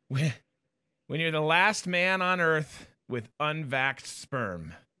 When you're the last man on Earth with unvaxxed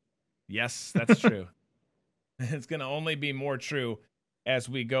sperm. Yes, that's true. It's going to only be more true as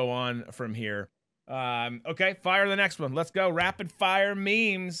we go on from here. Okay, fire the next one. Let's go. Rapid fire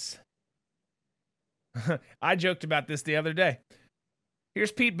memes. I joked about this the other day.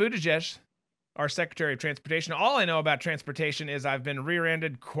 Here's Pete Buttigieg, our Secretary of Transportation. All I know about transportation is I've been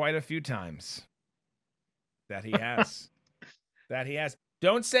rear-ended quite a few times. That he has.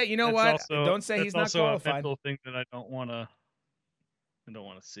 Don't say, you know what? Don't say he's not qualified. That's also a mental thing that I don't want to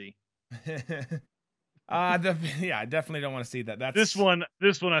see. I definitely don't want to see that. That's this one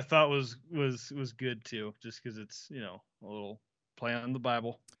I thought was good too, just because it's a little play on the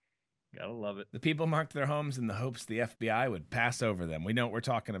Bible. Gotta love it. The people marked their homes in the hopes the FBI would pass over them. We know what we're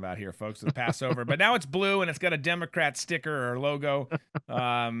talking about here, folks, with Passover. But now it's blue and it's got a Democrat sticker or logo.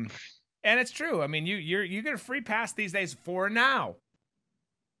 And it's true. I mean, you get a free pass these days for now.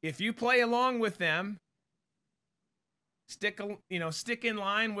 If you play along with them, stick in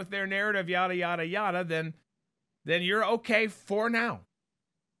line with their narrative, yada yada yada, then you're okay for now.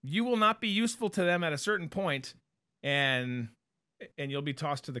 You will not be useful to them at a certain point, and and you'll be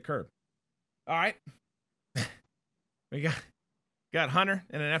tossed to the curb. All right. We got Hunter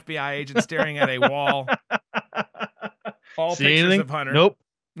and an FBI agent staring at a wall. All See pictures anything? of Hunter. Nope.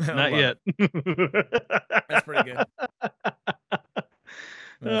 I Not love yet. it. That's pretty good.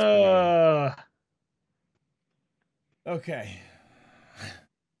 That's pretty good. Okay.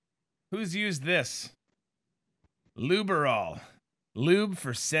 Who's used this? Luberol. Lube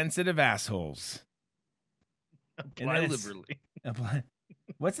for sensitive assholes. Apply liberally.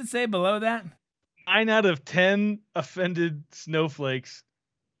 What's it say below that? 9 out of 10 offended snowflakes.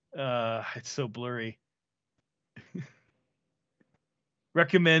 It's so blurry.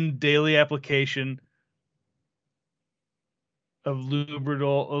 Recommend daily application of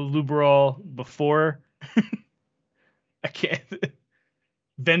Luberol before I can't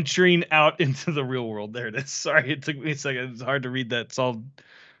venturing out into the real world. There it is. Sorry, it took me a second. It's hard to read that. It's all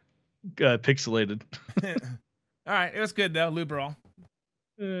pixelated. All right, it was good though, Luberol.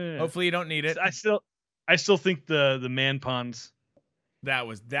 Hopefully you don't need it. I still think the man ponds. That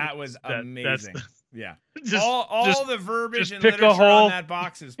was amazing. Yeah. Just, all the verbiage just and pick a literature hole. on that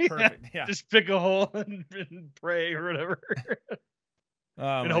box is perfect. Yeah. Just pick a hole and pray or whatever.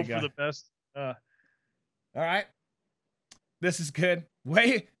 And hope for the best. All right. This is good.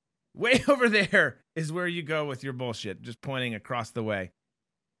 Way over there is where you go with your bullshit, just pointing across the way.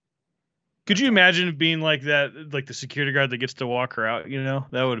 Could you imagine being like that, like the security guard that gets to walk her out? You know,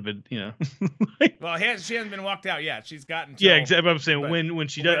 that would have been, Well, she hasn't been walked out yet. She's gotten. Yeah, exactly. I'm saying when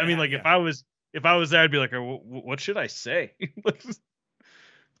she does. I mean, like yeah. if I was there, I'd be like, what should I say?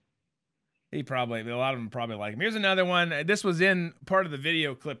 A lot of them probably like him. Here's another one. This was in part of the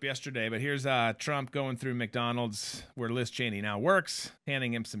video clip yesterday, but here's Trump going through McDonald's where Liz Cheney now works,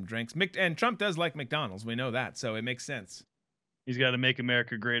 handing him some drinks. And Trump does like McDonald's. We know that, so it makes sense. He's got a "Make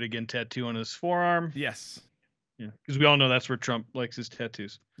America Great Again" tattoo on his forearm. Yes. Yeah, because we all know that's where Trump likes his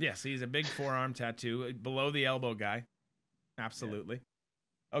tattoos. Yes, he's a big forearm tattoo below the elbow guy. Absolutely.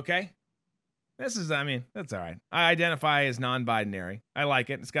 Yeah. Okay. That's all right. I identify as non-binary. I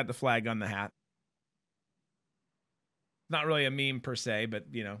like it. It's got the flag on the hat. Not really a meme per se,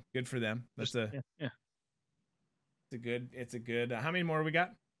 but good for them. That's It's a good. How many more we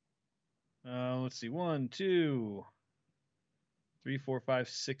got? Let's see. 1, 2, 3, 4, 5,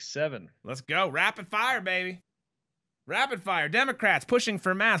 6, 7. Let's go. Rapid fire, baby. Rapid fire. Democrats pushing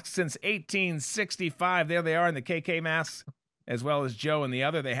for masks since 1865. There they are in the KK masks, as well as Joe and the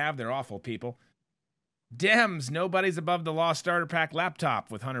other. They have their awful people. Dems, nobody's above the law starter pack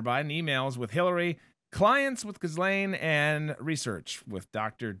laptop with Hunter Biden. Emails with Hillary. Clients with Ghislaine. And research with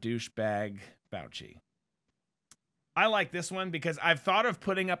Dr. Douchebag Fauci. I like this one because I've thought of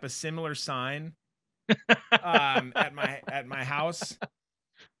putting up a similar sign at my house.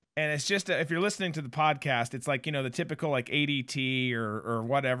 And it's just, if you're listening to the podcast, it's like, the typical like ADT or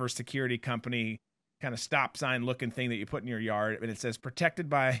whatever security company kind of stop sign looking thing that you put in your yard. And it says protected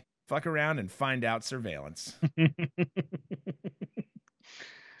by fuck around and find out surveillance. Here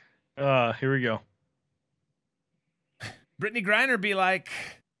we go. Brittany Griner be like,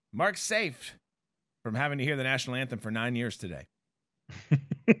 Mark's safe from having to hear the national anthem for 9 years today.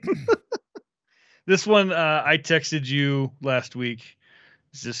 This one, I texted you last week.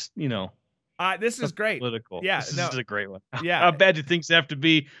 It's just, this is great. Political. Yeah, this is a great one. Yeah. How bad do things have to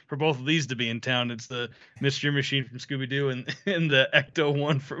be for both of these to be in town? It's the Mystery Machine from Scooby-Doo and the Ecto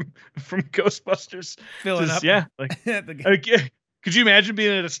one from Ghostbusters. Filling up. Yeah. Like, could you imagine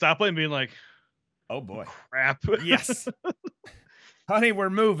being at a stoplight and being like, oh boy, crap. Yes. Honey, we're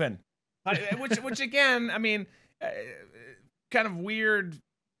moving. Which again, kind of weird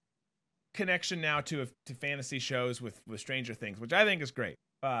connection now to fantasy shows with Stranger Things, which I think is great.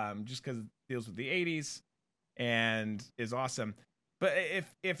 Just because it deals with the 80s and is awesome. But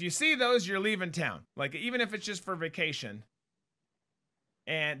if you see those, you're leaving town. Like, even if it's just for vacation.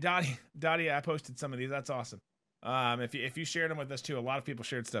 And Dottie, I posted some of these. That's awesome. If you shared them with us too, a lot of people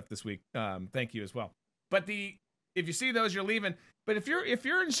shared stuff this week. Thank you as well. But if you see those, you're leaving. But if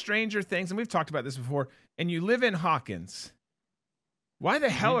you're in Stranger Things, and we've talked about this before, and you live in Hawkins, why the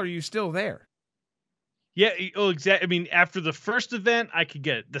hell are you still there? Yeah, exactly. After the first event, I could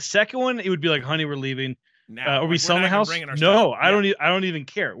get it. The second one, it would be like, honey, we're leaving. Now, are we selling the house? No, I don't even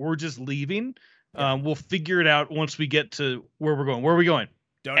care. We're just leaving. Yeah. We'll figure it out once we get to where we're going. Where are we going?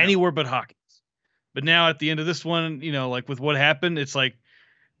 Anywhere but Hawkins. But now at the end of this one, like with what happened, it's like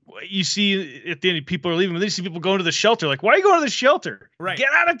you see at the end, people are leaving, but then you see people going to the shelter. Like, why are you going to the shelter? Right. Get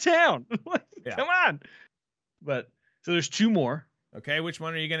out of town. Yeah. Come on. But so there's 2 more. Okay, which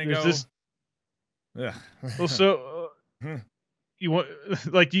one are you going to go? Well, so you want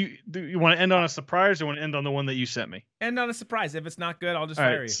like you want to end on a surprise or want to end on the one that you sent me? End on a surprise. If it's not good, I'll just All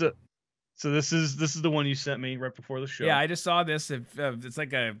fire right, you. so this is the one you sent me right before the show. Yeah, I just saw this. It's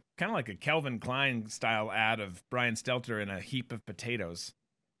like a kind of like a Calvin Klein style ad of Brian Stelter in a heap of potatoes.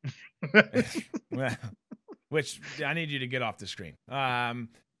 Which I need you to get off the screen. And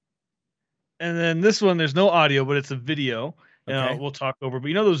then this one, there's no audio, but it's a video. Okay. We'll talk over. But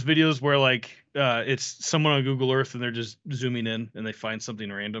you know those videos where like it's someone on Google Earth and they're just zooming in and they find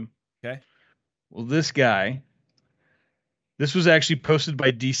something random. Okay. Well, this was actually posted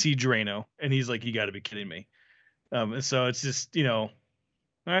by DC Drano, and he's like, "You got to be kidding me!" And so it's just all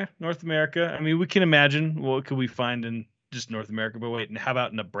right, North America. I mean, we can imagine what could we find in just North America, but wait, and how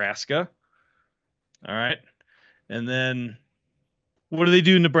about Nebraska? All right, and then what do they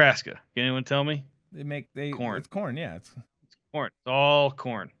do in Nebraska? Can anyone tell me? Corn. It's corn, yeah. It's corn. It's all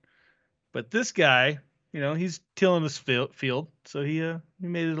corn. But this guy, he's tilling his field, so he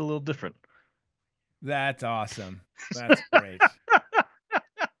made it a little different. That's awesome. That's great.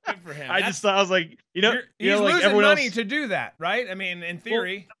 Good for him. I just thought, I was like, he's like losing everyone money else to do that, right? I mean, in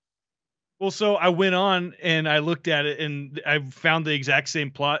theory. Well, so I went on and I looked at it and I found the exact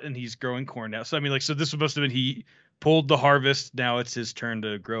same plot, and he's growing corn now. So I mean, so this must have been he pulled the harvest. Now it's his turn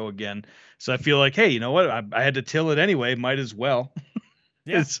to grow again. So I feel like, hey, you know what? I had to till it anyway. Might as well.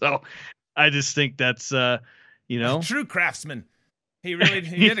 Yeah. So I just think that's A true craftsman. He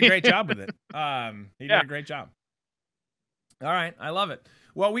did a great job with it. He did a great job. All right. I love it.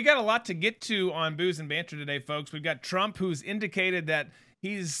 Well, we got a lot to get to on Booze and Banter today, folks. We've got Trump, who's indicated that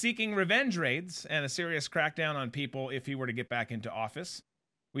he's seeking revenge raids and a serious crackdown on people if he were to get back into office.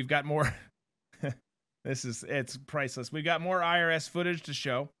 We've got more. It's priceless. We've got more IRS footage to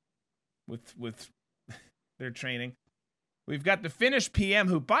show with their training. We've got the Finnish PM,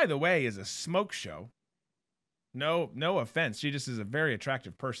 who, by the way, is a smoke show. No offense. She just is a very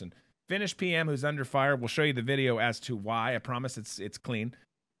attractive person. Finnish PM who's under fire. We'll show you the video as to why. I promise it's clean.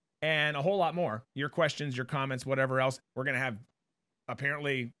 And a whole lot more. Your questions, your comments, whatever else. We're going to have,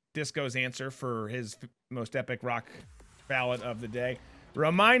 apparently, Disco's answer for his most epic rock ballad of the day.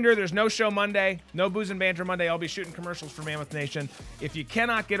 Reminder, there's no show Monday. No Booze and Banter Monday. I'll be shooting commercials for Mammoth Nation. If you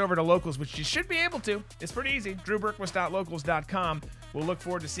cannot get over to Locals, which you should be able to, it's pretty easy. DrewBerquist.locals.com. We'll look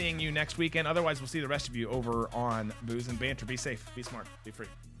forward to seeing you next weekend. Otherwise, we'll see the rest of you over on Booze and Banter. Be safe. Be smart. Be free.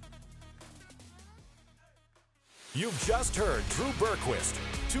 You've just heard Drew Berquist.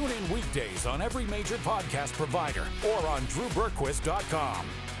 Tune in weekdays on every major podcast provider or on DrewBerquist.com.